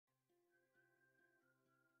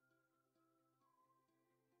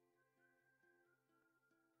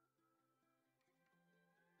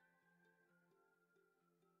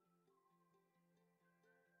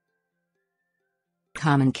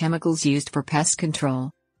common chemicals used for pest control.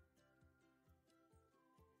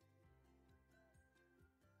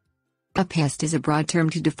 A pest is a broad term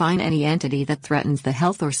to define any entity that threatens the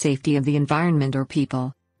health or safety of the environment or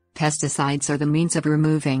people. Pesticides are the means of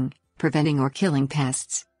removing, preventing or killing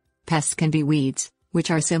pests. Pests can be weeds, which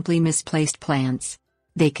are simply misplaced plants.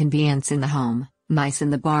 They can be ants in the home, mice in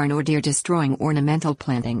the barn, or deer destroying ornamental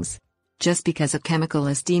plantings. Just because a chemical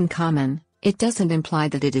is deemed common, it doesn't imply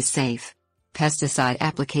that it is safe. Pesticide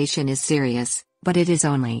application is serious, but it is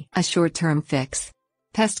only a short-term fix.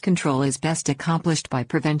 Pest control is best accomplished by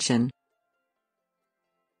prevention.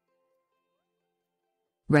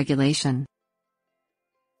 Regulation.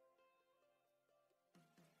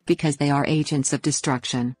 Because they are agents of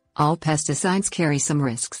destruction, all pesticides carry some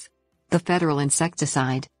risks. The Federal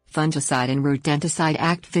Insecticide, Fungicide and Rodenticide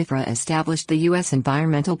Act (FIFRA) established the U.S.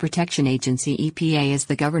 Environmental Protection Agency (EPA) as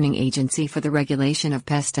the governing agency for the regulation of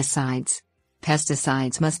pesticides.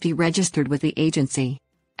 Pesticides must be registered with the agency.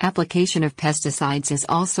 Application of pesticides is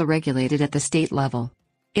also regulated at the state level.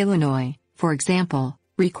 Illinois, for example,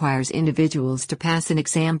 requires individuals to pass an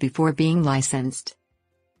exam before being licensed.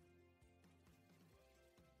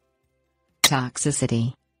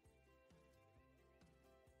 Toxicity.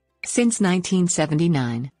 Since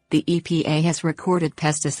 1979, the EPA has recorded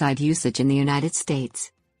pesticide usage in the United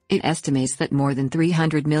States. It estimates that more than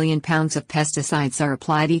 300 million pounds of pesticides are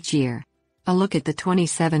applied each year. A look at the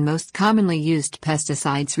 27 most commonly used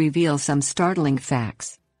pesticides reveals some startling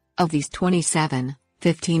facts. Of these 27,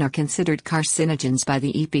 15 are considered carcinogens by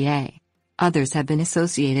the EPA. Others have been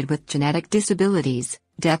associated with genetic disabilities,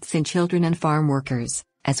 deaths in children and farm workers,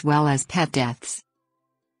 as well as pet deaths.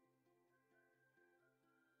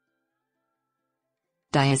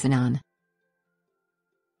 Diazinon.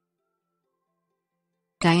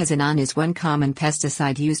 Diazinon is one common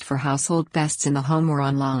pesticide used for household pests in the home or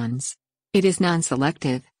on lawns. It is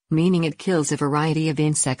non-selective, meaning it kills a variety of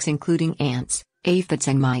insects including ants, aphids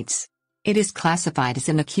and mites. It is classified as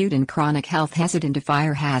an acute and chronic health hazard and a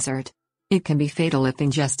fire hazard. It can be fatal if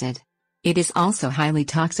ingested. It is also highly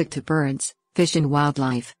toxic to birds, fish and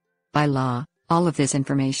wildlife. By law, all of this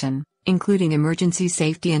information, including emergency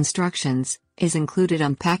safety instructions, is included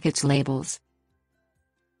on package labels.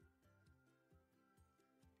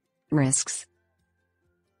 Risks.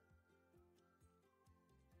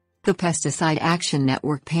 The Pesticide Action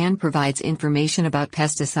Network (PAN) provides information about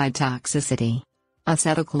pesticide toxicity.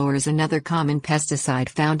 Acetylchlor is another common pesticide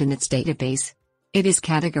found in its database. It is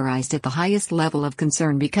categorized at the highest level of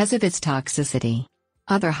concern because of its toxicity.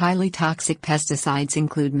 Other highly toxic pesticides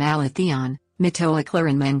include malathion, metolachlor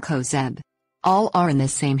and mancozeb. All are in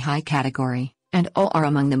this same high category, and all are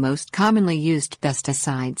among the most commonly used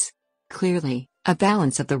pesticides. Clearly, a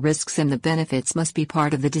balance of the risks and the benefits must be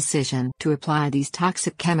part of the decision to apply these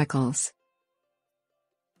toxic chemicals.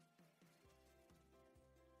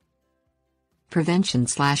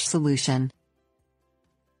 Prevention/solution.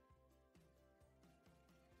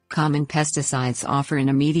 Common pesticides offer an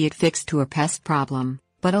immediate fix to a pest problem,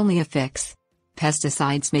 but only a fix.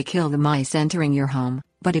 Pesticides may kill the mice entering your home,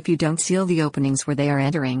 but if you don't seal the openings where they are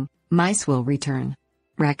entering, mice will return.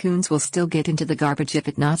 Raccoons will still get into the garbage if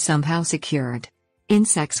it not somehow secured.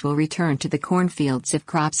 Insects will return to the cornfields if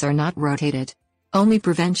crops are not rotated. Only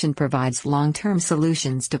prevention provides long-term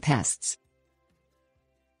solutions to pests.